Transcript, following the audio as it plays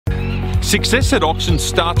Success at auction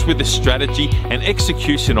starts with a strategy and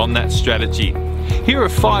execution on that strategy. Here are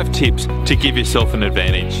 5 tips to give yourself an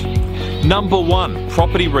advantage. Number 1,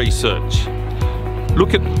 property research.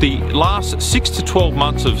 Look at the last 6 to 12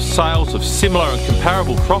 months of sales of similar and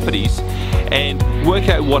comparable properties and work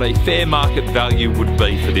out what a fair market value would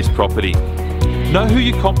be for this property. Know who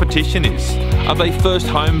your competition is. Are they first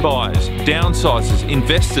home buyers, downsizers,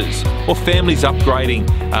 investors, or families upgrading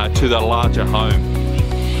to the larger home?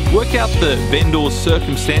 Work out the vendor's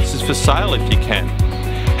circumstances for sale if you can.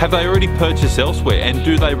 Have they already purchased elsewhere, and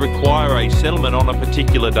do they require a settlement on a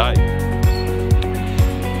particular day?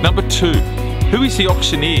 Number 2, who is the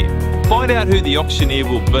auctioneer? Find out who the auctioneer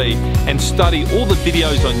will be and study all the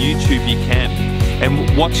videos on YouTube you can,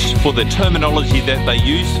 and watch for the terminology that they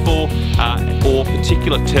use for or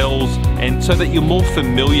particular tells, and so that you're more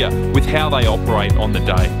familiar with how they operate on the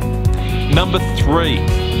day. Number 3,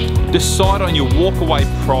 decide on your walkaway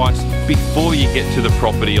price before you get to the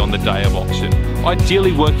property on the day of auction.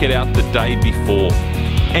 Ideally work it out the day before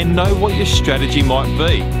and know what your strategy might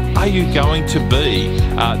be. Are you going to be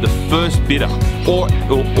the first bidder, or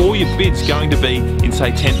all your bids going to be in,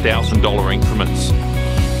 say, $10,000 increments?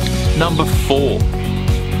 Number 4,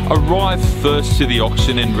 arrive first to the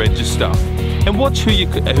auction and register, and watch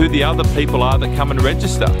who the other people are that come and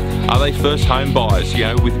register. Are they first home buyers,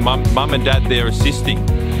 with mum and dad there assisting?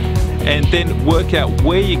 And then work out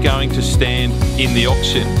where you're going to stand in the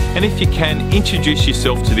auction, and if you can, introduce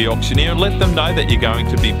yourself to the auctioneer and let them know that you're going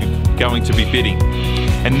to be bidding.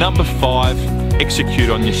 And number 5, execute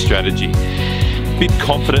on your strategy. Bid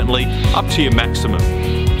confidently up to your maximum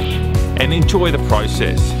and enjoy the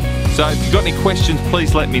process. So if you've got any questions,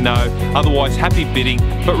 please let me know. Otherwise, happy bidding.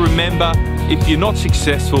 But remember, if you're not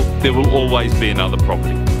successful, there will always be another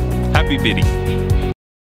property. Happy bidding.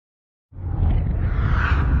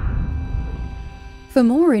 For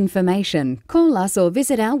more information, call us or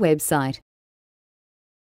visit our website